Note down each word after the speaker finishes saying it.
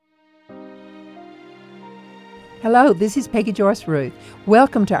Hello, this is Peggy Joyce Ruth.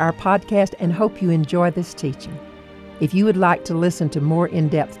 Welcome to our podcast and hope you enjoy this teaching. If you would like to listen to more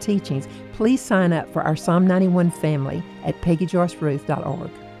in-depth teachings, please sign up for our Psalm 91 family at peggyjoyceruth.org.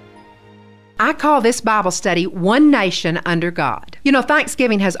 I call this Bible study One Nation Under God. You know,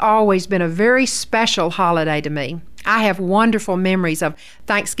 Thanksgiving has always been a very special holiday to me. I have wonderful memories of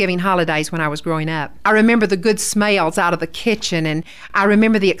Thanksgiving holidays when I was growing up. I remember the good smells out of the kitchen, and I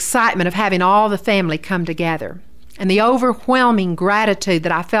remember the excitement of having all the family come together, and the overwhelming gratitude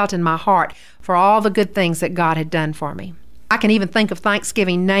that I felt in my heart for all the good things that God had done for me. I can even think of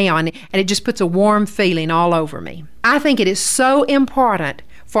Thanksgiving now, and it just puts a warm feeling all over me. I think it is so important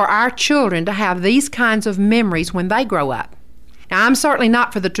for our children to have these kinds of memories when they grow up. Now, I'm certainly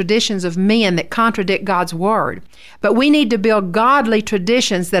not for the traditions of men that contradict God's Word, but we need to build godly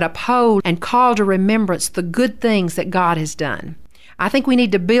traditions that uphold and call to remembrance the good things that God has done. I think we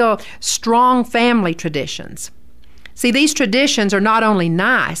need to build strong family traditions. See, these traditions are not only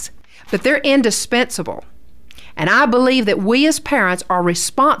nice, but they're indispensable. And I believe that we as parents are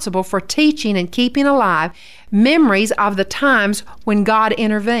responsible for teaching and keeping alive memories of the times when God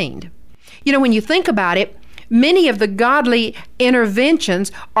intervened. You know, when you think about it, many of the godly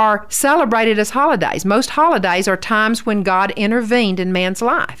interventions are celebrated as holidays. Most holidays are times when God intervened in man's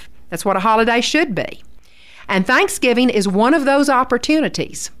life. That's what a holiday should be. And Thanksgiving is one of those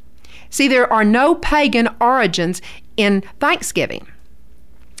opportunities. See, there are no pagan origins in Thanksgiving.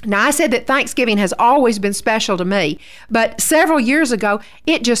 Now, I said that Thanksgiving has always been special to me, but several years ago,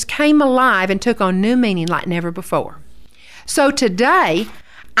 it just came alive and took on new meaning like never before. So today,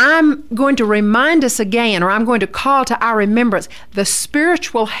 I'm going to remind us again, or I'm going to call to our remembrance the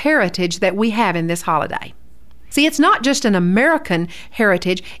spiritual heritage that we have in this holiday. See, it's not just an American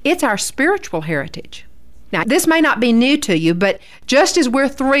heritage, it's our spiritual heritage. Now, this may not be new to you, but just as we're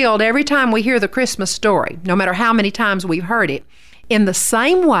thrilled every time we hear the Christmas story, no matter how many times we've heard it, in the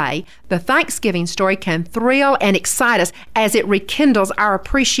same way, the Thanksgiving story can thrill and excite us as it rekindles our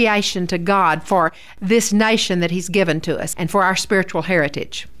appreciation to God for this nation that He's given to us and for our spiritual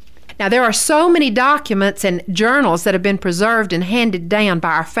heritage. Now, there are so many documents and journals that have been preserved and handed down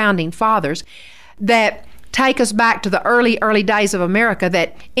by our founding fathers that take us back to the early days of America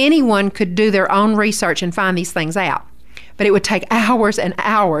that anyone could do their own research and find these things out. But it would take hours and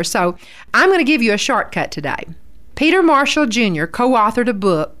hours. So I'm going to give you a shortcut today. Peter Marshall Jr. co-authored a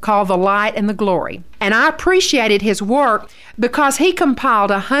book called The Light and the Glory, and I appreciated his work because he compiled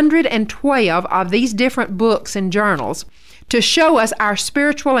 112 of these different books and journals to show us our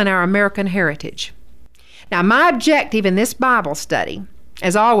spiritual and our American heritage. Now, my objective in this Bible study,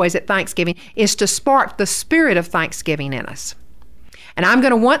 as always at Thanksgiving, is to spark the spirit of Thanksgiving in us. And I'm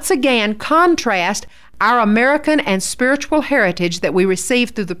going to once again contrast our American and spiritual heritage that we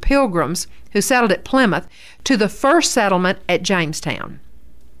received through the Pilgrims who settled at Plymouth to the first settlement at Jamestown.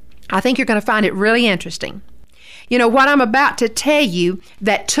 I think you're going to find it really interesting. You know, what I'm about to tell you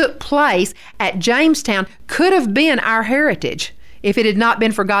that took place at Jamestown could have been our heritage if it had not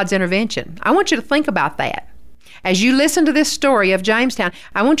been for God's intervention. I want you to think about that. As you listen to this story of Jamestown,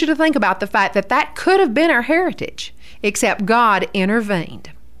 I want you to think about the fact that that could have been our heritage, except God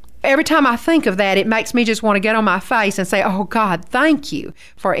intervened. Every time I think of that, it makes me just want to get on my face and say, oh God, thank you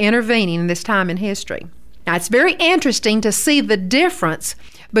for intervening in this time in history. Now, it's very interesting to see the difference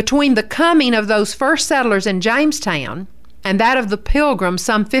between the coming of those first settlers in Jamestown and that of the Pilgrims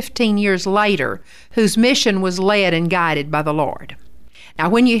some 15 years later, whose mission was led and guided by the Lord.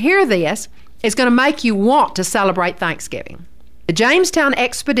 Now, when you hear this, it's going to make you want to celebrate Thanksgiving. The Jamestown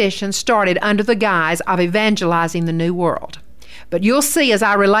expedition started under the guise of evangelizing the New World. But you'll see as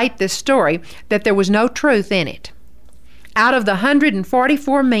I relate this story that there was no truth in it. Out of the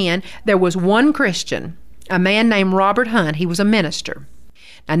 144 men, there was one Christian, a man named Robert Hunt. He was a minister.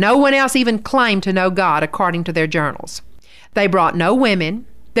 Now, no one else even claimed to know God according to their journals. They brought no women.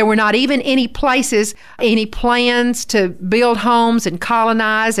 There were not even any places, any plans to build homes and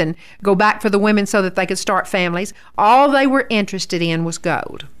colonize and go back for the women so that they could start families. All they were interested in was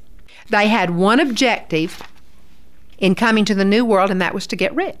gold. They had one objective in coming to the New World, and that was to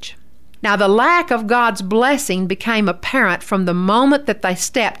get rich. Now, the lack of God's blessing became apparent from the moment that they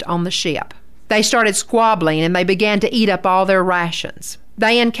stepped on the ship. They started squabbling, and they began to eat up all their rations.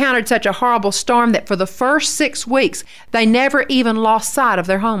 They encountered such a horrible storm that for the first 6 weeks, they never even lost sight of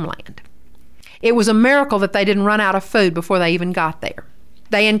their homeland. It was a miracle that they didn't run out of food before they even got there.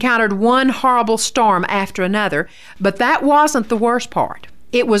 They encountered one horrible storm after another, but that wasn't the worst part.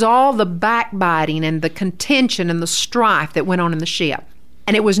 It was all the backbiting and the contention and the strife that went on in the ship.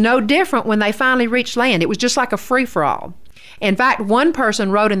 And it was no different when they finally reached land. It was just like a free-for-all. In fact, one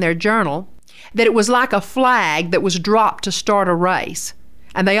person wrote in their journal that it was like a flag that was dropped to start a race.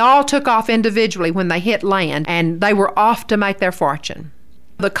 And they all took off individually when they hit land, and they were off to make their fortune.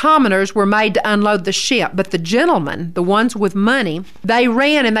 The commoners were made to unload the ship, but the gentlemen, the ones with money, they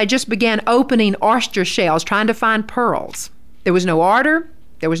ran and they just began opening oyster shells, trying to find pearls. There was no order,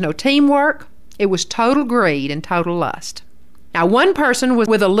 there was no teamwork. It was total greed and total lust. Now, one person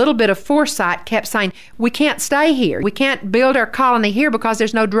with a little bit of foresight kept saying, "We can't stay here. We can't build our colony here because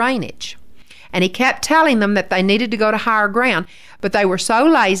there's no drainage." And he kept telling them that they needed to go to higher ground, but they were so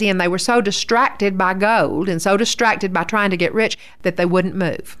lazy and they were so distracted by gold and so distracted by trying to get rich that they wouldn't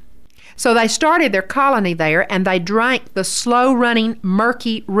move. So they started their colony there, and they drank the slow-running,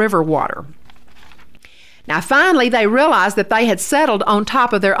 murky river water. Now, finally, they realized that they had settled on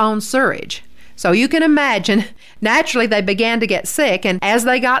top of their own sewage. So you can imagine, naturally, they began to get sick, and as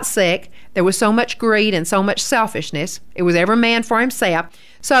they got sick, there was so much greed and so much selfishness. It was every man for himself.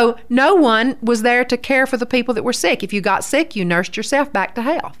 So no one was there to care for the people that were sick. If you got sick, you nursed yourself back to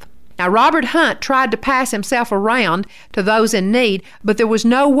health. Now, Robert Hunt tried to pass himself around to those in need, but there was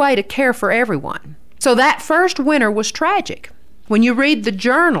no way to care for everyone. So that first winter was tragic. When you read the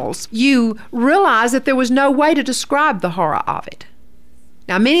journals, you realize that there was no way to describe the horror of it.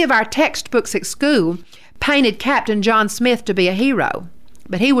 Now, many of our textbooks at school painted Captain John Smith to be a hero,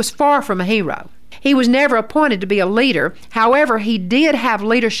 but he was far from a hero. He was never appointed to be a leader. However, he did have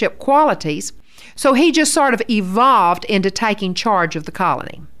leadership qualities, so he just sort of evolved into taking charge of the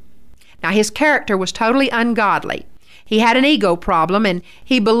colony. Now, his character was totally ungodly. He had an ego problem, and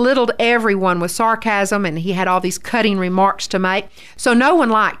he belittled everyone with sarcasm, and he had all these cutting remarks to make, so no one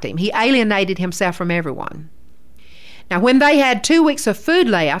liked him. He alienated himself from everyone. Now, when they had 2 weeks of food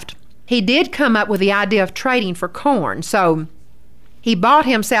left, he did come up with the idea of trading for corn, so he bought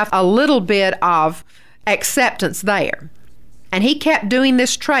himself a little bit of acceptance there. And he kept doing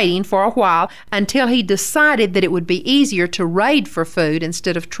this trading for a while until he decided that it would be easier to raid for food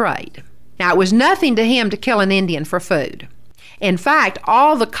instead of trade. Now, it was nothing to him to kill an Indian for food. In fact,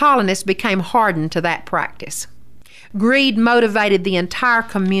 all the colonists became hardened to that practice. Greed motivated the entire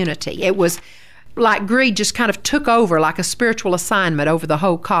community. It was like greed just kind of took over like a spiritual assignment over the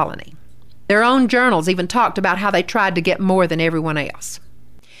whole colony. Their own journals even talked about how they tried to get more than everyone else.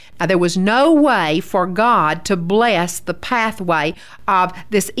 Now, there was no way for God to bless the pathway of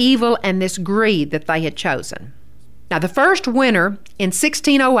this evil and this greed that they had chosen. Now, the first winter in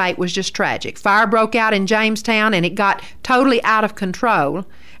 1608 was just tragic. Fire broke out in Jamestown, and it got totally out of control.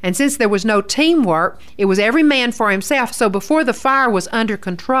 And since there was no teamwork, it was every man for himself. So before the fire was under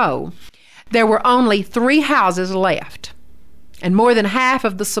control, there were only 3 houses left. And more than half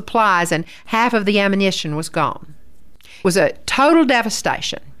of the supplies and half of the ammunition was gone. It was a total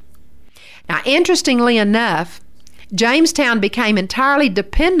devastation. Now, interestingly enough, Jamestown became entirely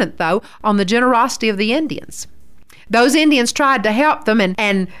dependent, though, on the generosity of the Indians. Those Indians tried to help them,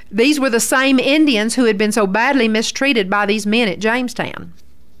 and these were the same Indians who had been so badly mistreated by these men at Jamestown.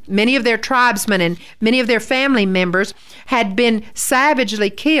 Many of their tribesmen and many of their family members had been savagely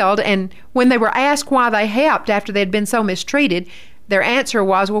killed, and when they were asked why they helped after they had been so mistreated, their answer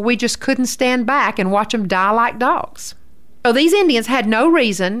was, well, we just couldn't stand back and watch them die like dogs. So these Indians had no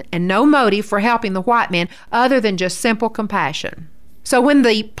reason and no motive for helping the white men other than just simple compassion. So when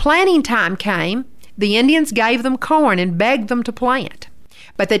the planting time came, the Indians gave them corn and begged them to plant.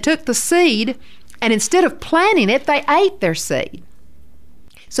 But they took the seed, and instead of planting it, they ate their seed.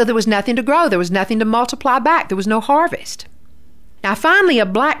 So there was nothing to grow. There was nothing to multiply back. There was no harvest. Now, finally, a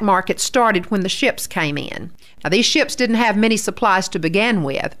black market started when the ships came in. Now, these ships didn't have many supplies to begin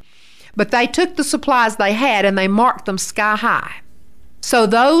with, but they took the supplies they had and they marked them sky high. So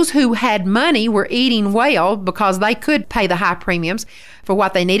those who had money were eating well because they could pay the high premiums for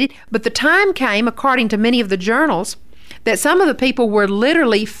what they needed. But the time came, according to many of the journals, that some of the people were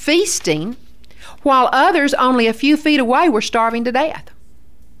literally feasting while others only a few feet away were starving to death.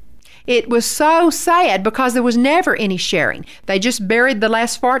 It was so sad because there was never any sharing. They just buried the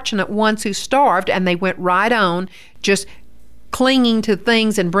less fortunate ones who starved, and they went right on just clinging to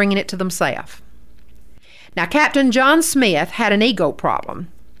things and bringing it to themselves. Now, Captain John Smith had an ego problem,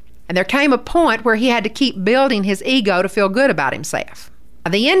 and there came a point where he had to keep building his ego to feel good about himself.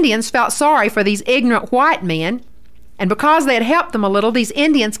 Now, the Indians felt sorry for these ignorant white men, and because they had helped them a little, these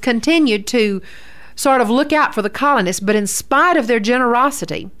Indians continued to sort of look out for the colonists, but in spite of their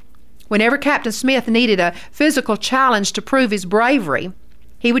generosity, whenever Captain Smith needed a physical challenge to prove his bravery,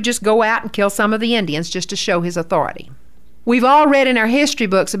 he would just go out and kill some of the Indians just to show his authority. We've all read in our history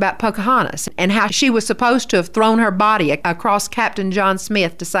books about Pocahontas and how she was supposed to have thrown her body across Captain John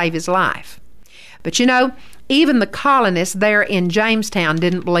Smith to save his life. But you know, even the colonists there in Jamestown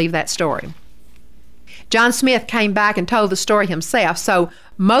didn't believe that story. John Smith came back and told the story himself, so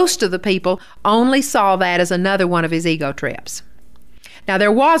most of the people only saw that as another one of his ego trips. Now,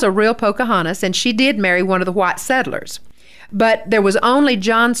 there was a real Pocahontas, and she did marry one of the white settlers. But there was only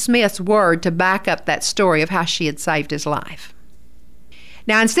John Smith's word to back up that story of how she had saved his life.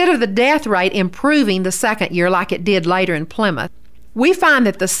 Now, instead of the death rate improving the second year like it did later in Plymouth, we find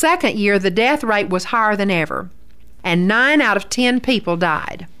that the second year the death rate was higher than ever, and 9 out of 10 people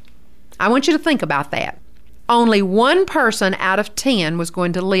died. I want you to think about that. Only 1 person out of 10 was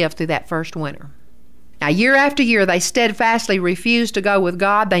going to live through that first winter. Now, year after year, they steadfastly refused to go with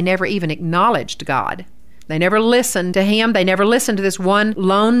God. They never even acknowledged God. They never listened to Him. They never listened to this one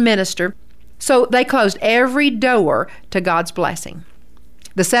lone minister. So they closed every door to God's blessing.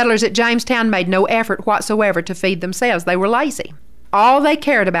 The settlers at Jamestown made no effort whatsoever to feed themselves. They were lazy. All they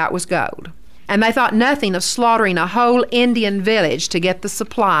cared about was gold. And they thought nothing of slaughtering a whole Indian village to get the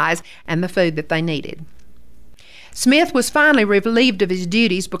supplies and the food that they needed. Smith was finally relieved of his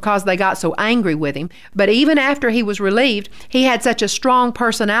duties because they got so angry with him, but even after he was relieved, he had such a strong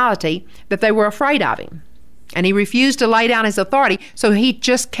personality that they were afraid of him. And he refused to lay down his authority, so he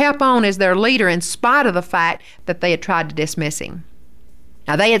just kept on as their leader in spite of the fact that they had tried to dismiss him.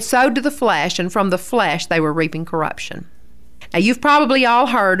 Now, they had sowed to the flesh, and from the flesh they were reaping corruption. Now, you've probably all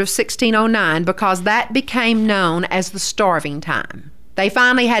heard of 1609 because that became known as the starving time. They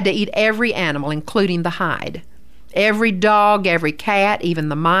finally had to eat every animal, including the hide. Every dog, every cat, even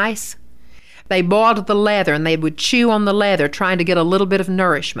the mice. They boiled the leather, and they would chew on the leather, trying to get a little bit of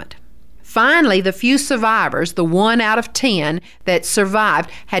nourishment. Finally, the few survivors, the 1 out of 10 that survived,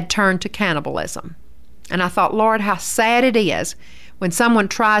 had turned to cannibalism. And I thought, Lord, how sad it is when someone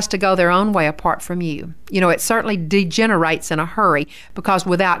tries to go their own way apart from you. You know, it certainly degenerates in a hurry because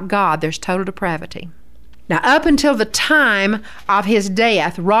without God, there's total depravity. Now, up until the time of his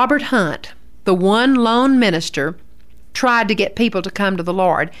death, Robert Hunt, the one lone minister, tried to get people to come to the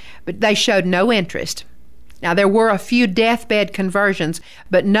Lord, but they showed no interest. Now, there were a few deathbed conversions,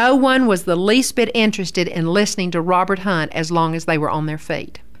 but no one was the least bit interested in listening to Robert Hunt as long as they were on their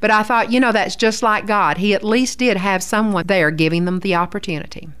feet. But I thought, that's just like God. He at least did have someone there giving them the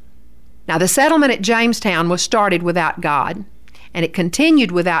opportunity. Now, the settlement at Jamestown was started without God, and it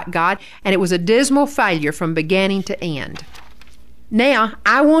continued without God, and it was a dismal failure from beginning to end. Now,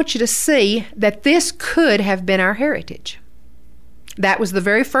 I want you to see that this could have been our heritage. That was the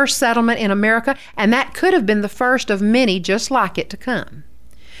very first settlement in America, and that could have been the first of many just like it to come.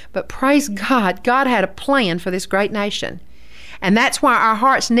 But praise God, God had a plan for this great nation. And that's why our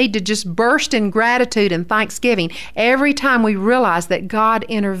hearts need to just burst in gratitude and thanksgiving every time we realize that God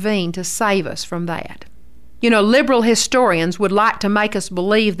intervened to save us from that. Liberal historians would like to make us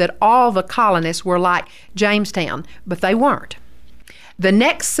believe that all the colonists were like Jamestown, but they weren't. The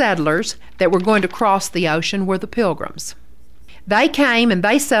next settlers that were going to cross the ocean were the Pilgrims. They came and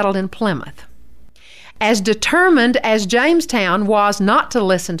they settled in Plymouth. As determined as Jamestown was not to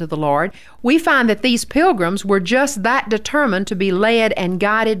listen to the Lord, we find that these Pilgrims were just that determined to be led and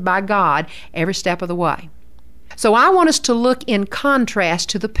guided by God every step of the way. So I want us to look in contrast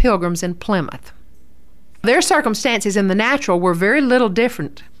to the Pilgrims in Plymouth. Their circumstances in the natural were very little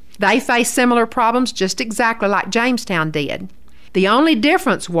different. They faced similar problems just exactly like Jamestown did. The only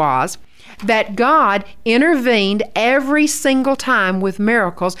difference was that God intervened every single time with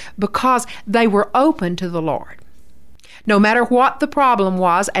miracles because they were open to the Lord. No matter what the problem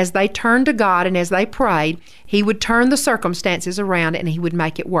was, as they turned to God and as they prayed, He would turn the circumstances around and He would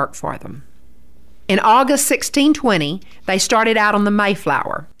make it work for them. In August 1620, they started out on the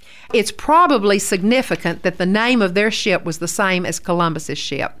Mayflower. It's probably significant that the name of their ship was the same as Columbus's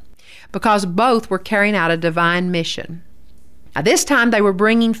ship because both were carrying out a divine mission. Now, this time they were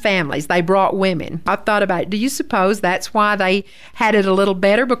bringing families. They brought women. I thought about it. Do you suppose that's why they had it a little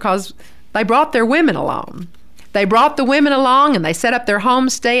better? Because they brought their women along. They brought the women along and they set up their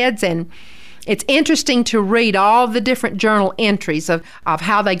homesteads, and it's interesting to read all the different journal entries of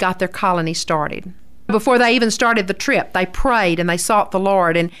how they got their colony started. Before they even started the trip, they prayed and they sought the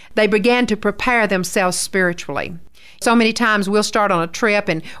Lord, and they began to prepare themselves spiritually. So many times we'll start on a trip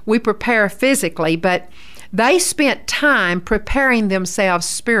and we prepare physically, but they spent time preparing themselves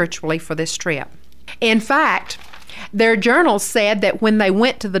spiritually for this trip. In fact, their journals said that when they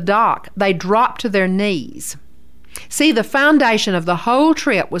went to the dock, they dropped to their knees. See, the foundation of the whole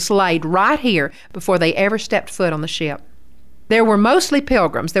trip was laid right here before they ever stepped foot on the ship. There were mostly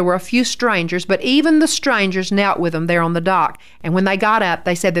pilgrims. There were a few strangers, but even the strangers knelt with them there on the dock, and when they got up,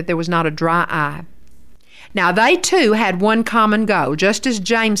 they said that there was not a dry eye. Now, they too had one common goal, just as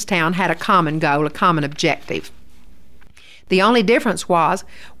Jamestown had a common goal, a common objective. The only difference was,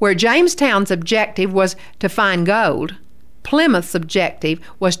 where Jamestown's objective was to find gold, Plymouth's objective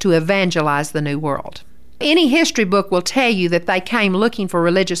was to evangelize the New World. Any history book will tell you that they came looking for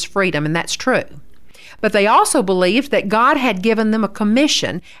religious freedom, and that's true. But they also believed that God had given them a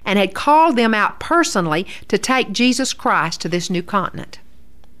commission and had called them out personally to take Jesus Christ to this new continent.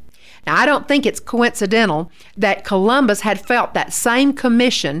 Now, I don't think it's coincidental that Columbus had felt that same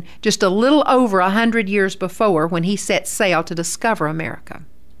commission just a little over 100 years before when he set sail to discover America.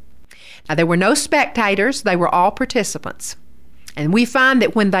 Now, there were no spectators, they were all participants. And we find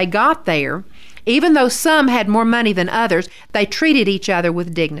that when they got there, even though some had more money than others, they treated each other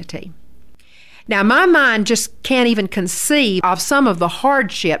with dignity. Now, my mind just can't even conceive of some of the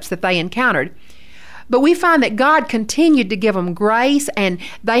hardships that they encountered, but we find that God continued to give them grace, and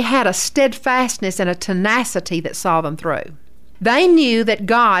they had a steadfastness and a tenacity that saw them through. They knew that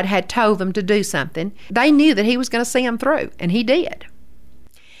God had told them to do something. They knew that He was going to see them through, and He did.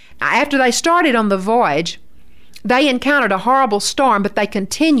 Now, after they started on the voyage, they encountered a horrible storm, but they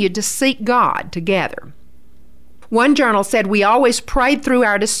continued to seek God together. One journal said, "We always prayed through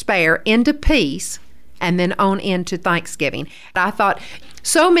our despair into peace and then on into Thanksgiving." I thought,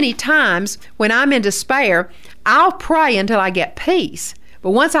 so many times when I'm in despair, I'll pray until I get peace.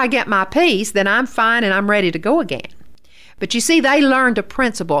 But once I get my peace, then I'm fine and I'm ready to go again. But you see, they learned a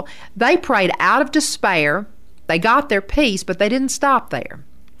principle. They prayed out of despair. They got their peace, but they didn't stop there.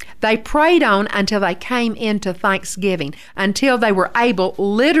 They prayed on until they came into Thanksgiving, until they were able,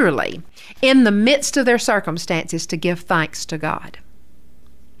 literally, in the midst of their circumstances, to give thanks to God.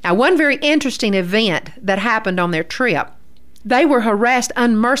 Now, one very interesting event that happened on their trip, they were harassed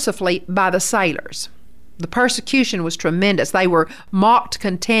unmercifully by the sailors. The persecution was tremendous. They were mocked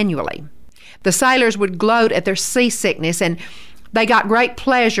continually. The sailors would gloat at their seasickness, and they got great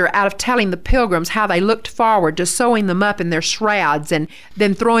pleasure out of telling the pilgrims how they looked forward to sewing them up in their shrouds and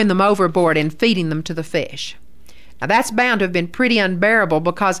then throwing them overboard and feeding them to the fish. Now, that's bound to have been pretty unbearable,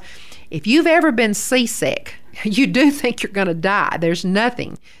 because if you've ever been seasick, you do think you're going to die. There's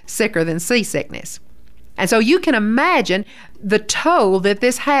nothing sicker than seasickness. And so you can imagine the toll that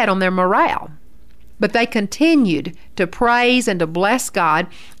this had on their morale. But they continued to praise and to bless God,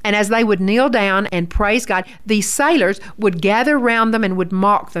 and as they would kneel down and praise God, these sailors would gather around them and would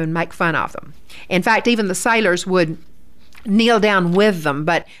mock them and make fun of them. In fact, even the sailors would kneel down with them,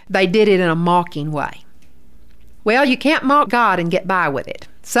 but they did it in a mocking way. Well, you can't mock God and get by with it.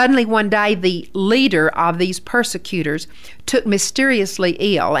 Suddenly one day, the leader of these persecutors took mysteriously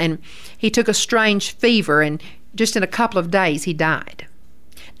ill, and he took a strange fever, and just in a couple of days he died.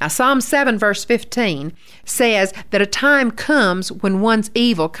 Now, Psalm 7 verse 15 says that a time comes when one's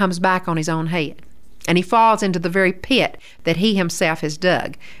evil comes back on his own head, and he falls into the very pit that he himself has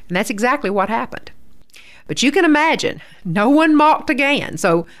dug. And that's exactly what happened. But you can imagine, no one mocked again,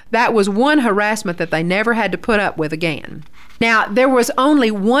 so that was one harassment that they never had to put up with again. Now, there was only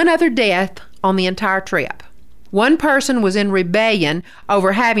one other death on the entire trip. One person was in rebellion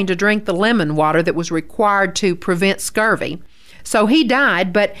over having to drink the lemon water that was required to prevent scurvy. So he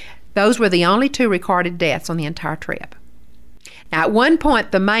died, but those were the only two recorded deaths on the entire trip. Now, at one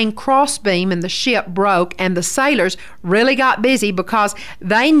point, the main crossbeam in the ship broke, and the sailors really got busy because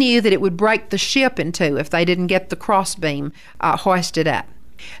they knew that it would break the ship in two if they didn't get the crossbeam hoisted up.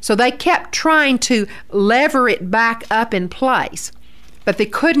 So they kept trying to lever it back up in place, but they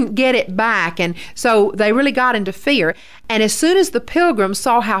couldn't get it back, and so they really got into fear. And as soon as the pilgrims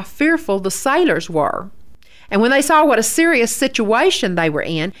saw how fearful the sailors were, and when they saw what a serious situation they were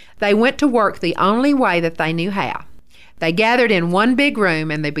in, they went to work the only way that they knew how. They gathered in one big room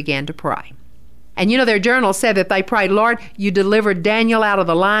and they began to pray. And their journal said that they prayed, "Lord, you delivered Daniel out of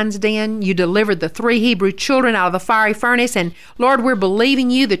the lion's den. You delivered the 3 Hebrew children out of the fiery furnace. And Lord, we're believing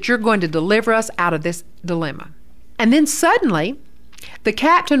you that you're going to deliver us out of this dilemma." And then suddenly, the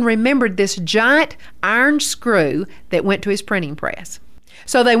captain remembered this giant iron screw that went to his printing press.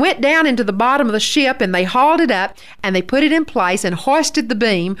 So they went down into the bottom of the ship and they hauled it up and they put it in place and hoisted the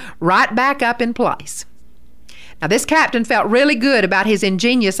beam right back up in place. Now, this captain felt really good about his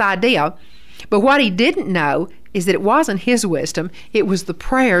ingenious idea, but what he didn't know is that it wasn't his wisdom, it was the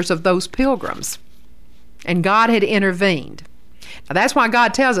prayers of those pilgrims. And God had intervened. Now, that's why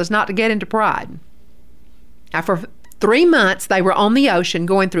God tells us not to get into pride. Now, for 3 months, they were on the ocean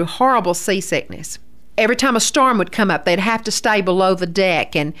going through horrible seasickness. Every time a storm would come up, they'd have to stay below the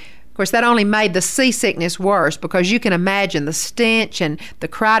deck. And, of course, that only made the seasickness worse, because you can imagine the stench and the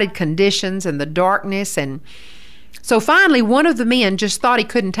crowded conditions and the darkness. And so finally, one of the men just thought he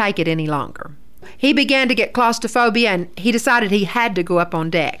couldn't take it any longer. He began to get claustrophobia, and he decided he had to go up on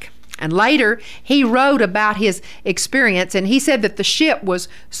deck. And later, he wrote about his experience, and he said that the ship was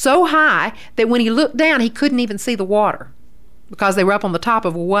so high that when he looked down, he couldn't even see the water because they were up on the top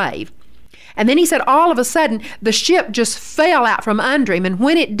of a wave. And then he said all of a sudden, the ship just fell out from under him, and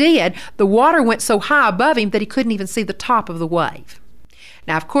when it did, the water went so high above him that he couldn't even see the top of the wave.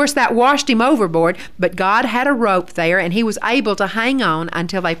 Now, of course, that washed him overboard, but God had a rope there, and he was able to hang on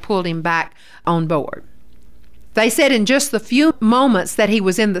until they pulled him back on board. They said in just the few moments that he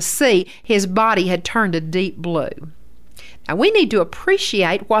was in the sea, his body had turned a deep blue. Now, we need to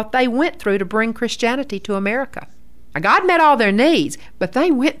appreciate what they went through to bring Christianity to America. Now, God met all their needs, but they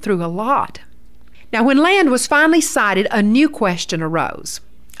went through a lot. Now, when land was finally sighted, a new question arose,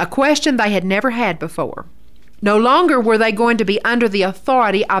 a question they had never had before. No longer were they going to be under the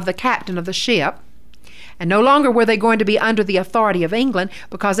authority of the captain of the ship, and no longer were they going to be under the authority of England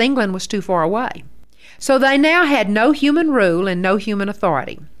because England was too far away. So they now had no human rule and no human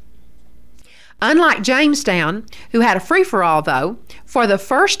authority. Unlike Jamestown, who had a free-for-all, though, for the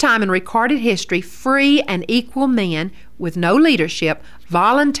first time in recorded history, free and equal men with no leadership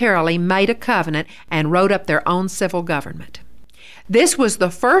voluntarily made a covenant and wrote up their own civil government. This was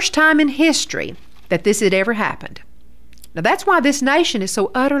the first time in history that this had ever happened. Now, that's why this nation is so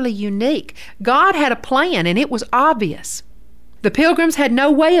utterly unique. God had a plan, and it was obvious. The Pilgrims had no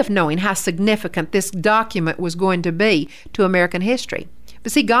way of knowing how significant this document was going to be to American history.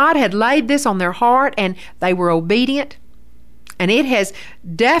 But see, God had laid this on their heart, and they were obedient, and it has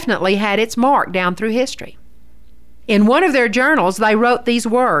definitely had its mark down through history. In one of their journals, they wrote these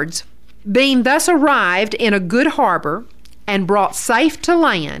words, "Being thus arrived in a good harbor and brought safe to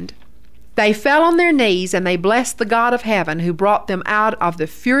land, they fell on their knees and they blessed the God of heaven who brought them out of the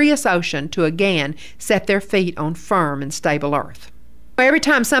furious ocean to again set their feet on firm and stable earth." Every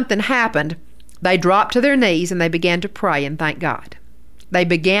time something happened, they dropped to their knees and they began to pray and thank God. They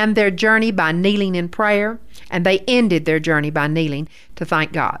began their journey by kneeling in prayer, and they ended their journey by kneeling to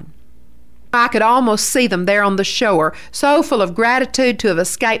thank God. I could almost see them there on the shore, so full of gratitude to have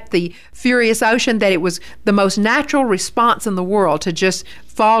escaped the furious ocean that it was the most natural response in the world to just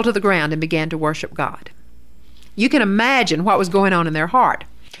fall to the ground and begin to worship God. You can imagine what was going on in their heart.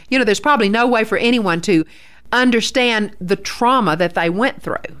 You know, there's probably no way for anyone to understand the trauma that they went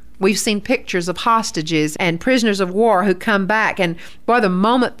through. We've seen pictures of hostages and prisoners of war who come back, and boy, the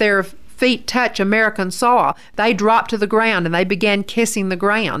moment their feet touch American soil, they drop to the ground and they began kissing the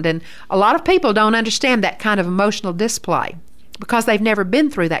ground. And a lot of people don't understand that kind of emotional display because they've never been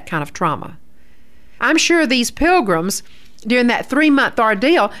through that kind of trauma. I'm sure these pilgrims, during that 3-month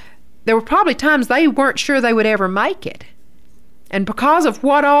ordeal, there were probably times they weren't sure they would ever make it. And because of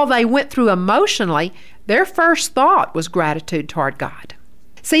what all they went through emotionally, their first thought was gratitude toward God.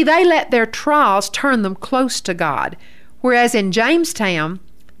 See, they let their trials turn them close to God, whereas in Jamestown,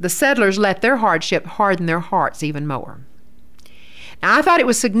 the settlers let their hardship harden their hearts even more. Now, I thought it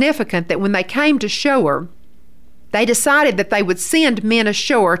was significant that when they came to shore, they decided that they would send men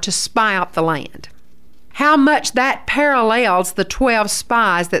ashore to spy out the land. How much that parallels the 12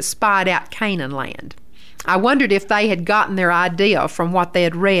 spies that spied out Canaan land. I wondered if they had gotten their idea from what they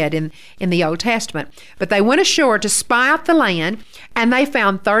had read in the Old Testament. But they went ashore to spy out the land, and they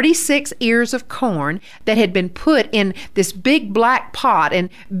found 36 ears of corn that had been put in this big black pot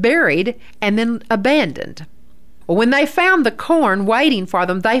and buried and then abandoned. Well, when they found the corn waiting for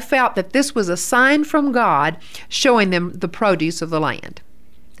them, they felt that this was a sign from God showing them the produce of the land.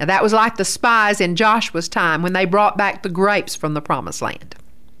 Now, that was like the spies in Joshua's time when they brought back the grapes from the Promised Land.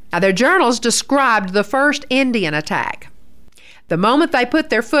 Now, their journals described the first Indian attack. The moment they put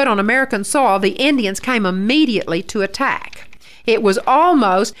their foot on American soil, the Indians came immediately to attack. It was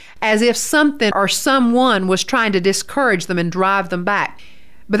almost as if something or someone was trying to discourage them and drive them back.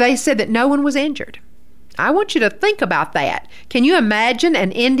 But they said that no one was injured. I want you to think about that. Can you imagine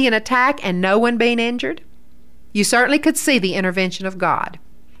an Indian attack and no one being injured? You certainly could see the intervention of God.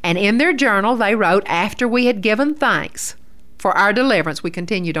 And in their journal, they wrote, "After we had given thanks for our deliverance, we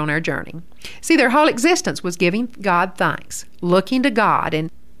continued on our journey." See, their whole existence was giving God thanks, looking to God, and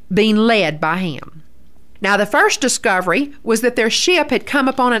being led by Him. Now, the first discovery was that their ship had come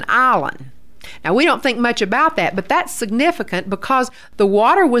upon an island. Now, we don't think much about that, but that's significant because the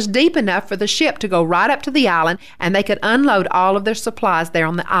water was deep enough for the ship to go right up to the island, and they could unload all of their supplies there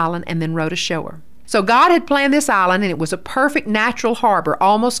on the island and then row to shore. So God had planned this island, and it was a perfect natural harbor,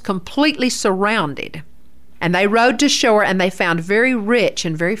 almost completely surrounded. And they rowed to shore, and they found very rich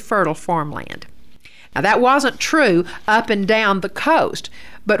and very fertile farmland. Now, that wasn't true up and down the coast,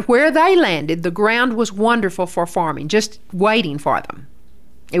 but where they landed, the ground was wonderful for farming, just waiting for them.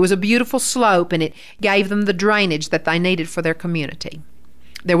 It was a beautiful slope, and it gave them the drainage that they needed for their community.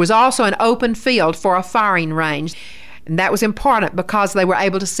 There was also an open field for a firing range, and that was important because they were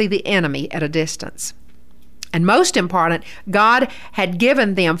able to see the enemy at a distance. And most important, God had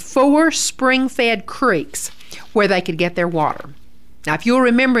given them 4 spring-fed creeks where they could get their water. Now, if you'll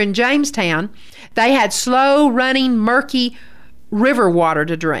remember in Jamestown, they had slow-running, murky river water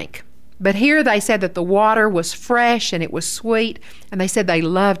to drink. But here they said that the water was fresh and it was sweet, and they said they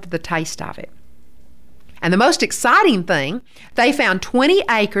loved the taste of it. And the most exciting thing, they found 20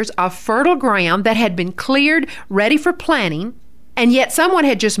 acres of fertile ground that had been cleared, ready for planting, and yet someone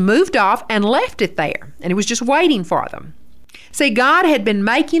had just moved off and left it there, and it was just waiting for them. See, God had been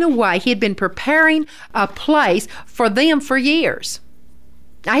making a way. He had been preparing a place for them for years.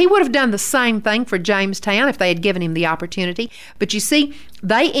 Now, he would have done the same thing for Jamestown if they had given him the opportunity. But you see,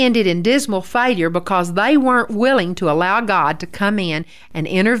 they ended in dismal failure because they weren't willing to allow God to come in and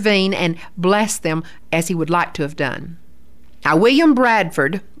intervene and bless them as he would like to have done. Now, William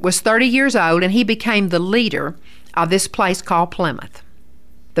Bradford was 30 years old, and he became the leader of this place called Plymouth.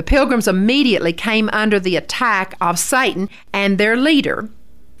 The Pilgrims immediately came under the attack of Satan, and their leader,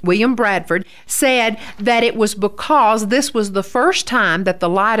 William Bradford, said that it was because this was the first time that the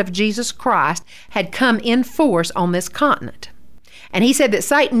light of Jesus Christ had come in force on this continent. And he said that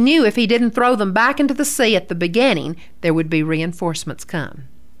Satan knew if he didn't throw them back into the sea at the beginning, there would be reinforcements come.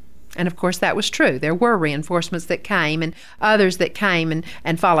 And of course that was true. There were reinforcements that came and others that came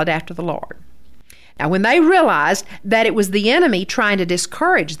and followed after the Lord. Now when they realized that it was the enemy trying to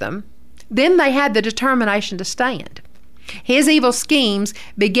discourage them, then they had the determination to stand. His evil schemes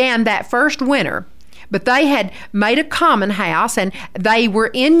began that first winter, but they had made a common house and they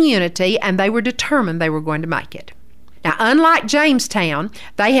were in unity and they were determined they were going to make it. Now, unlike Jamestown,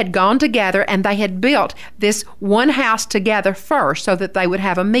 they had gone together and they had built this one house together first so that they would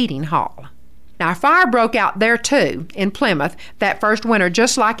have a meeting hall. Now, a fire broke out there too in Plymouth that first winter,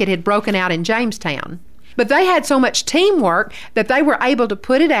 just like it had broken out in Jamestown. But they had so much teamwork that they were able to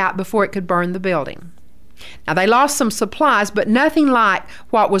put it out before it could burn the building. Now, they lost some supplies, but nothing like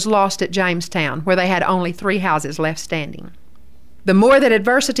what was lost at Jamestown, where they had only 3 houses left standing. The more that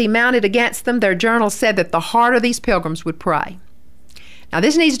adversity mounted against them, their journals said that the harder these pilgrims would pray. Now,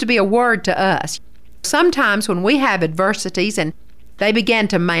 this needs to be a word to us. Sometimes when we have adversities and they begin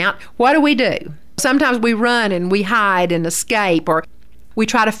to mount, what do? Sometimes we run and we hide and escape, or we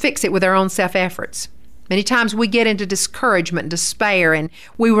try to fix it with our own self-efforts. Many times we get into discouragement and despair, and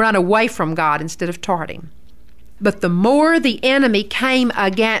we run away from God instead of toward Him. But the more the enemy came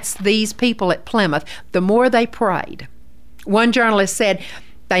against these people at Plymouth, the more they prayed. One journalist said,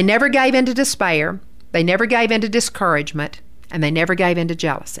 they never gave in to despair, they never gave in to discouragement, and they never gave in to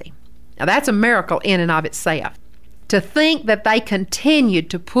jealousy. Now that's a miracle in and of itself. To think that they continued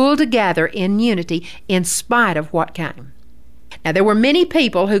to pull together in unity in spite of what came. Now there were many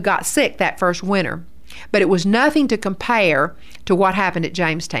people who got sick that first winter, but it was nothing to compare to what happened at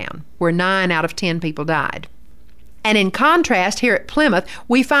Jamestown, where 9 out of 10 people died. And in contrast, here at Plymouth,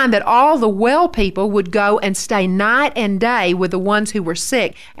 we find that all the well people would go and stay night and day with the ones who were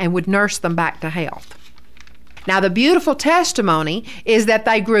sick and would nurse them back to health. Now, the beautiful testimony is that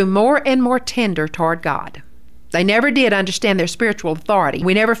they grew more and more tender toward God. They never did understand their spiritual authority.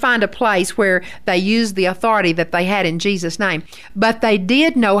 We never find a place where they used the authority that they had in Jesus' name. But they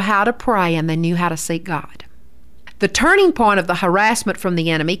did know how to pray and they knew how to seek God. The turning point of the harassment from the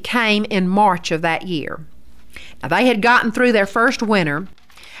enemy came in March of that year. Now, they had gotten through their first winter,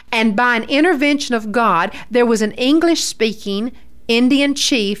 and by an intervention of God, there was an English-speaking Indian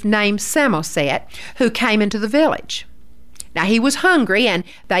chief named Samoset who came into the village. Now, he was hungry, and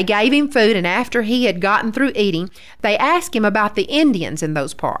they gave him food, and after he had gotten through eating, they asked him about the Indians in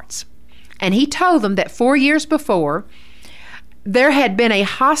those parts. And he told them that 4 years before, there had been a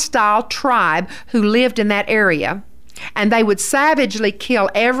hostile tribe who lived in that area, and they would savagely kill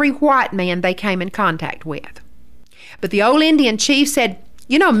every white man they came in contact with. But the old Indian chief said,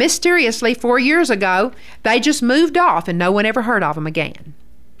 mysteriously 4 years ago, they just moved off and no one ever heard of them again.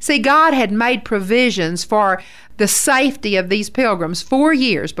 See, God had made provisions for the safety of these pilgrims 4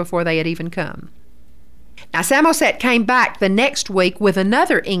 years before they had even come. Now, Samoset came back the next week with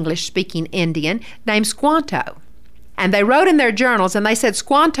another English-speaking Indian named Squanto. And they wrote in their journals, and they said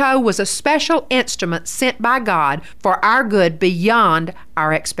Squanto was a special instrument sent by God for our good beyond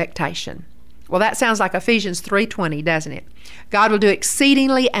our expectation. Well, that sounds like Ephesians 3:20, doesn't it? God will do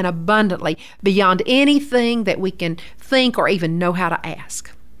exceedingly and abundantly beyond anything that we can think or even know how to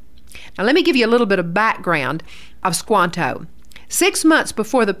ask. Now, let me give you a little bit of background of Squanto. 6 months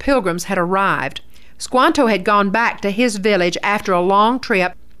before the pilgrims had arrived, Squanto had gone back to his village after a long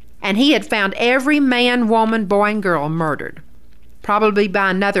trip, and he had found every man, woman, boy, and girl murdered. probably by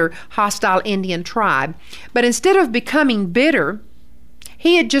another hostile Indian tribe. But instead of becoming bitter,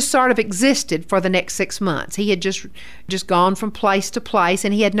 he had just sort of existed for the next 6 months. He had just gone from place to place,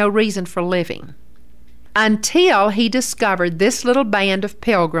 and he had no reason for living. Until he discovered this little band of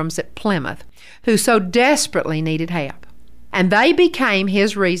pilgrims at Plymouth who so desperately needed help. And they became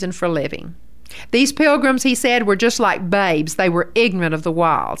his reason for living. These pilgrims, he said, were just like babes. They were ignorant of the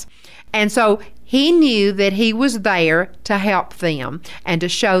wilds. And so he knew that he was there to help them and to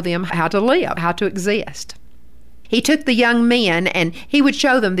show them how to live, how to exist. He took the young men and he would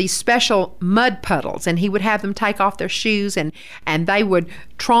show them these special mud puddles, and he would have them take off their shoes and they would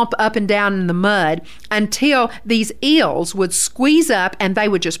tromp up and down in the mud until these eels would squeeze up and they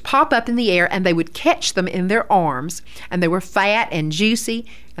would just pop up in the air, and they would catch them in their arms, and they were fat and juicy,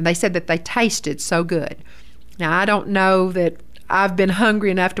 and they said that they tasted so good. Now, I don't know that I've been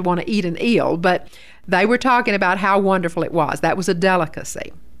hungry enough to want to eat an eel, but they were talking about how wonderful it was. That was a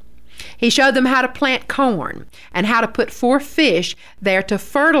delicacy. He showed them how to plant corn and how to put 4 fish there to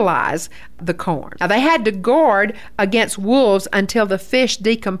fertilize the corn. Now, they had to guard against wolves until the fish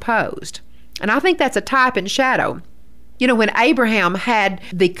decomposed. And I think that's a type and shadow. You know, when Abraham had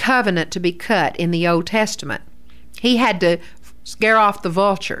the covenant to be cut in the Old Testament, he had to scare off the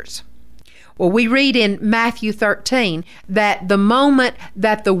vultures. Well, we read in Matthew 13 that the moment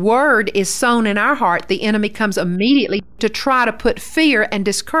that the word is sown in our heart, the enemy comes immediately to try to put fear and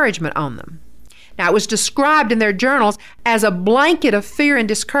discouragement on them. Now, it was described in their journals as a blanket of fear and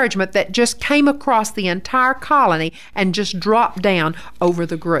discouragement that just came across the entire colony and just dropped down over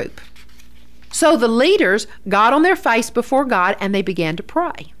the group. So the leaders got on their face before God and they began to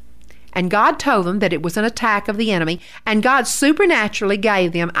pray. And God told them that it was an attack of the enemy, and God supernaturally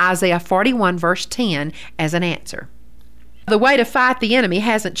gave them Isaiah 41 verse 10 as an answer. The way to fight the enemy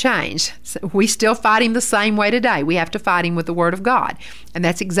hasn't changed. We still fight him the same way today. We have to fight him with the Word of God. And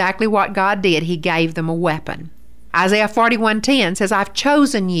that's exactly what God did. He gave them a weapon. Isaiah 41:10 says, I've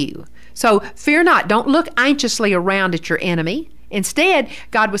chosen you. So fear not. Don't look anxiously around at your enemy. Instead,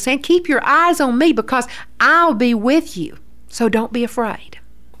 God was saying, keep your eyes on me because I'll be with you. So don't be afraid.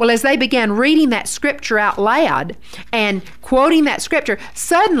 Well, as they began reading that scripture out loud and quoting that scripture,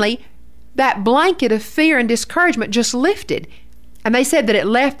 suddenly that blanket of fear and discouragement just lifted. And they said that it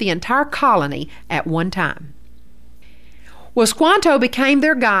left the entire colony at one time. Well, Squanto became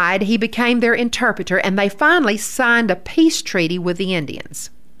their guide, he became their interpreter, and they finally signed a peace treaty with the Indians.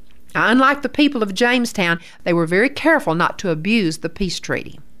 Now, unlike the people of Jamestown, they were very careful not to abuse the peace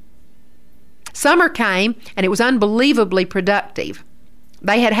treaty. Summer came, and it was unbelievably productive.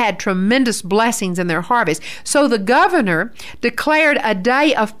 They had had tremendous blessings in their harvest. So the governor declared a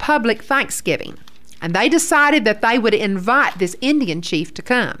day of public thanksgiving, and they decided that they would invite this Indian chief to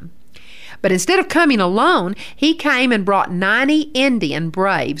come. But instead of coming alone, he came and brought 90 Indian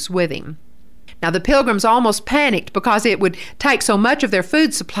braves with him. Now, the pilgrims almost panicked because it would take so much of their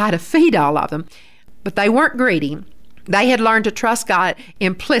food supply to feed all of them. But they weren't greedy. They had learned to trust God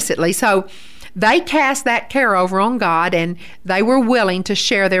implicitly, so they cast that care over on God, and they were willing to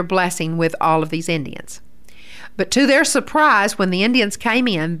share their blessing with all of these Indians. But to their surprise, when the Indians came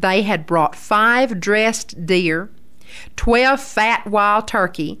in, they had brought 5 dressed deer, 12 fat wild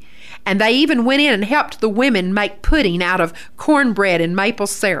turkey, and they even went in and helped the women make pudding out of cornbread and maple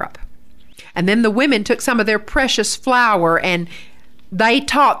syrup. And then the women took some of their precious flour and they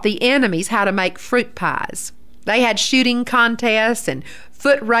taught the enemies how to make fruit pies. They had shooting contests and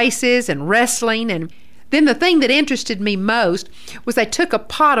foot races and wrestling. And then the thing that interested me most was they took a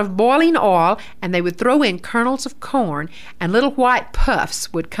pot of boiling oil and they would throw in kernels of corn, and little white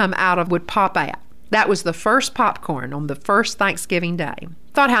puffs would pop out. That was the first popcorn on the first Thanksgiving day.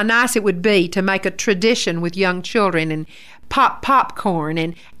 Thought how nice it would be to make a tradition with young children and pop popcorn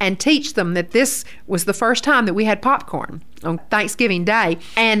and teach them that this was the first time that we had popcorn on Thanksgiving Day,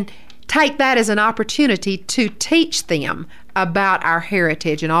 and take that as an opportunity to teach them about our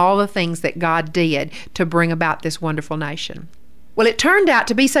heritage and all the things that God did to bring about this wonderful nation. Well, it turned out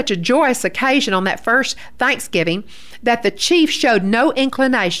to be such a joyous occasion on that first Thanksgiving that the chief showed no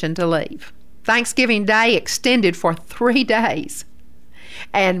inclination to leave. Thanksgiving Day extended for 3 days.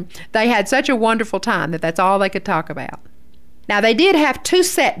 And they had such a wonderful time that that's all they could talk about. Now, they did have 2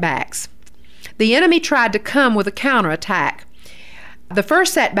 setbacks. The enemy tried to come with a counterattack. The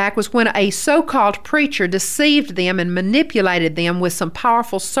first setback was when a so-called preacher deceived them and manipulated them with some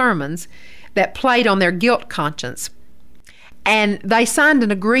powerful sermons that played on their guilt conscience. And they signed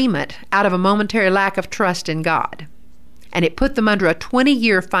an agreement out of a momentary lack of trust in God. And it put them under a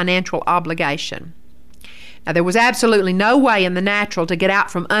 20-year financial obligation. Now, there was absolutely no way in the natural to get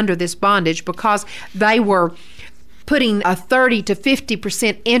out from under this bondage because they were putting a 30 to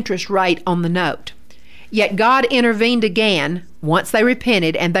 50% interest rate on the note. Yet God intervened again once they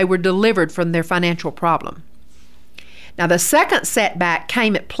repented and they were delivered from their financial problem. Now, the second setback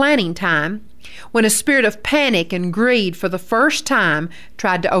came at planning time when a spirit of panic and greed for the first time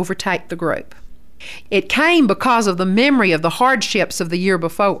tried to overtake the group. It came because of the memory of the hardships of the year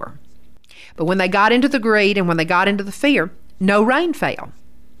before. But when they got into the greed and when they got into the fear, no rain fell.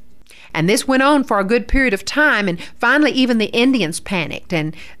 And this went on for a good period of time, and finally even the Indians panicked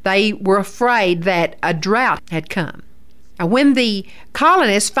and they were afraid that a drought had come. And when the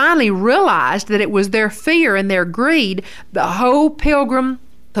colonists finally realized that it was their fear and their greed, the whole Pilgrim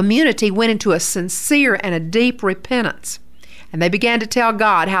community went into a sincere and a deep repentance. And they began to tell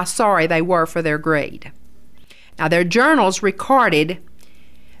God how sorry they were for their greed. Now, their journals recorded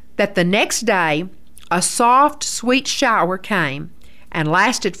that the next day a soft, sweet shower came and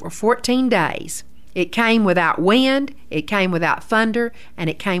lasted for 14 days. It came without wind, it came without thunder, and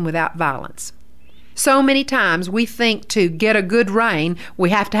it came without violence. So many times we think to get a good rain, we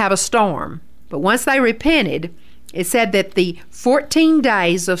have to have a storm. But once they repented, it said that the 14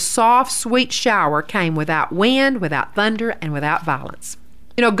 days of soft, sweet shower came without wind, without thunder, and without violence.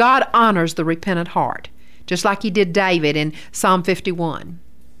 You know, God honors the repentant heart, just like He did David in Psalm 51.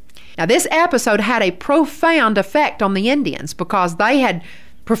 Now, this episode had a profound effect on the Indians because they had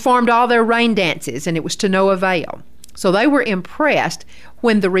performed all their rain dances and it was to no avail. So they were impressed.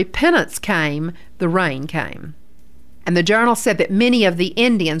 When the repentance came, the rain came. And the journal said that many of the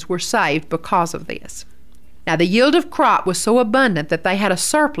Indians were saved because of this. Now, the yield of crop was so abundant that they had a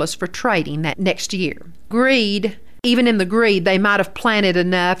surplus for trading that next year. Greed, even in the greed, they might have planted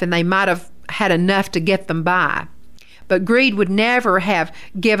enough and they might have had enough to get them by. But greed would never have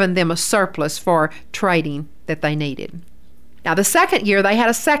given them a surplus for trading that they needed. Now, the second year, they had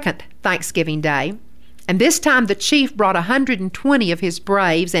a second Thanksgiving Day. And this time the chief brought 120 of his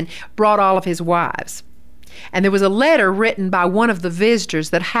braves and brought all of his wives. And there was a letter written by one of the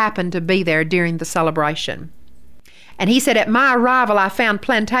visitors that happened to be there during the celebration. And he said, "At my arrival I found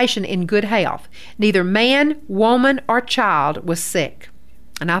plantation in good health. Neither man, woman, or child was sick."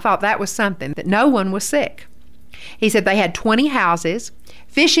 And I thought that was something, that no one was sick. He said they had 20 houses.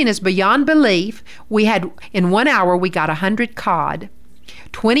 Fishing is beyond belief. In 1 hour we got 100 cod,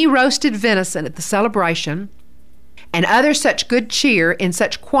 20 roasted venison at the celebration, and other such good cheer in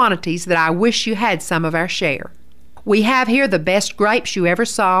such quantities that I wish you had some of our share. We have here the best grapes you ever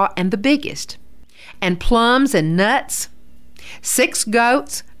saw and the biggest, and plums and nuts, 6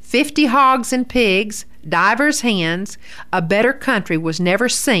 goats, 50 hogs and pigs, divers hens. A better country was never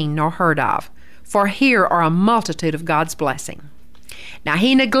seen nor heard of, for here are a multitude of God's blessing. Now,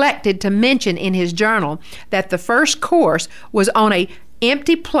 he neglected to mention in his journal that the first course was on an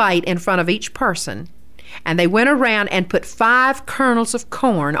empty plate in front of each person, and they went around and put 5 kernels of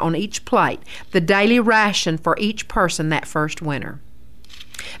corn on each plate, the daily ration for each person that first winter.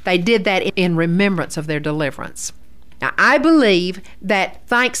 They did that in remembrance of their deliverance. Now, I believe that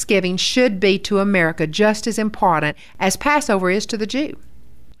Thanksgiving should be to America just as important as Passover is to the Jew.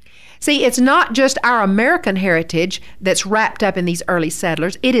 See, it's not just our American heritage that's wrapped up in these early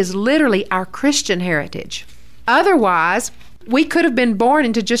settlers. It is literally our Christian heritage. Otherwise, we could have been born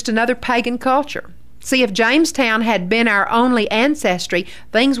into just another pagan culture. See, if Jamestown had been our only ancestry,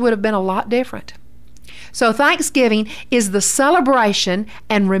 things would have been a lot different. So Thanksgiving is the celebration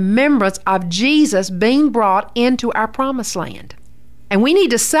and remembrance of Jesus being brought into our promised land. And we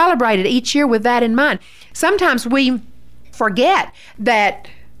need to celebrate it each year with that in mind. Sometimes we forget that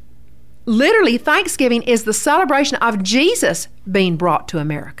literally Thanksgiving is the celebration of Jesus being brought to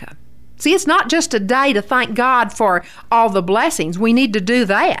America. See, it's not just a day to thank God for all the blessings. We need to do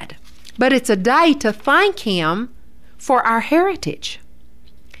that. But it's a day to thank Him for our heritage.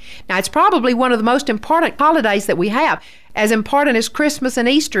 Now, it's probably one of the most important holidays that we have, as important as Christmas and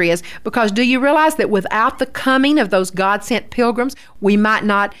Easter is, because do you realize that without the coming of those God-sent pilgrims, we might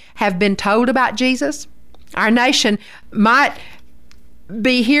not have been told about Jesus? Our nation might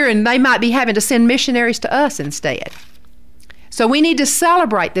be here and they might be having to send missionaries to us instead. So we need to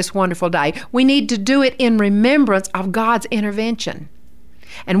celebrate this wonderful day. We need to do it in remembrance of God's intervention.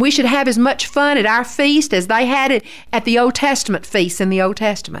 And we should have as much fun at our feast as they had it at the Old Testament feasts in the Old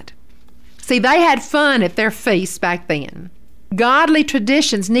Testament. See, they had fun at their feasts back then. Godly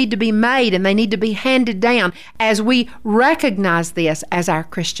traditions need to be made and they need to be handed down as we recognize this as our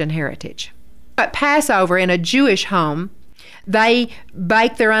Christian heritage. At Passover in a Jewish home, they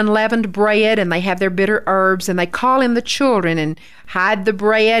bake their unleavened bread and they have their bitter herbs and they call in the children and hide the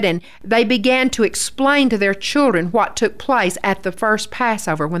bread, and they began to explain to their children what took place at the first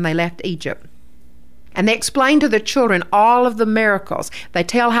Passover when they left Egypt. And they explain to the children all of the miracles. They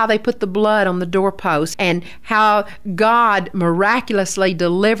tell how they put the blood on the doorpost and how God miraculously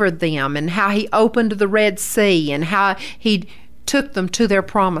delivered them and how He opened the Red Sea and how He took them to their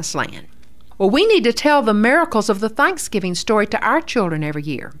promised land. Well, we need to tell the miracles of the Thanksgiving story to our children every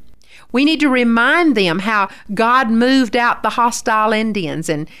year. We need to remind them how God moved out the hostile Indians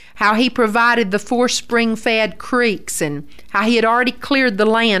and how He provided the 4 spring-fed creeks and how He had already cleared the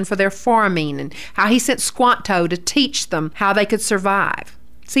land for their farming and how He sent Squanto to teach them how they could survive.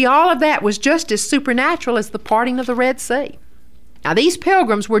 See, all of that was just as supernatural as the parting of the Red Sea. Now, these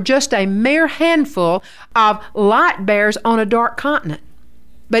pilgrims were just a mere handful of light bearers on a dark continent.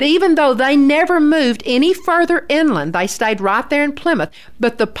 But even though they never moved any further inland, they stayed right there in Plymouth.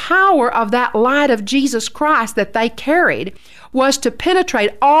 But the power of that light of Jesus Christ that they carried was to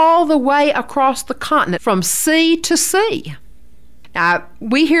penetrate all the way across the continent from sea to sea. Now,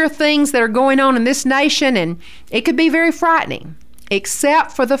 we hear things that are going on in this nation, and it could be very frightening,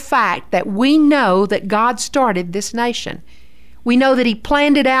 except for the fact that we know that God started this nation. We know that He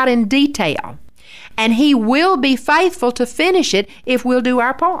planned it out in detail. And He will be faithful to finish it if we'll do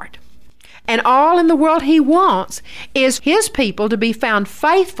our part. And all in the world He wants is His people to be found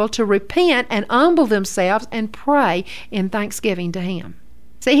faithful to repent and humble themselves and pray in thanksgiving to Him.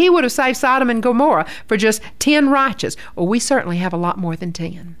 See, He would have saved Sodom and Gomorrah for just 10 righteous. Well, we certainly have a lot more than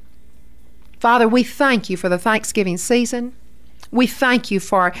 10. Father, we thank You for the Thanksgiving season. We thank You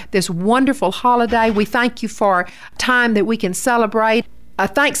for this wonderful holiday. We thank You for time that we can celebrate a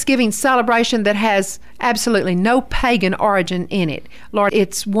Thanksgiving celebration that has absolutely no pagan origin in it. Lord,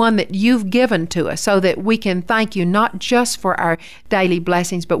 it's one that You've given to us so that we can thank You not just for our daily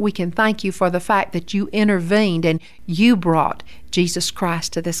blessings, but we can thank You for the fact that You intervened and You brought Jesus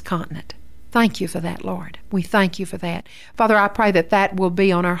Christ to this continent. Thank You for that, Lord. We thank You for that. Father, I pray that that will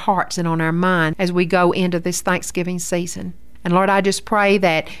be on our hearts and on our mind as we go into this Thanksgiving season. And Lord, I just pray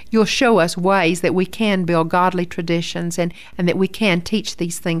that You'll show us ways that we can build godly traditions and that we can teach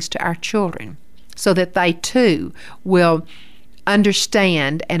these things to our children so that they too will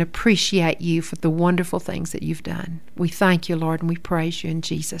understand and appreciate You for the wonderful things that You've done. We thank You, Lord, and we praise You in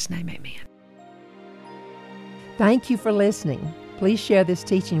Jesus' name. Amen. Thank you for listening. Please share this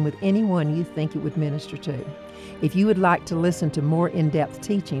teaching with anyone you think it would minister to. If you would like to listen to more in-depth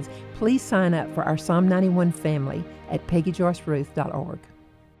teachings, please sign up for our Psalm 91 family at PeggyJoyceRuth.org.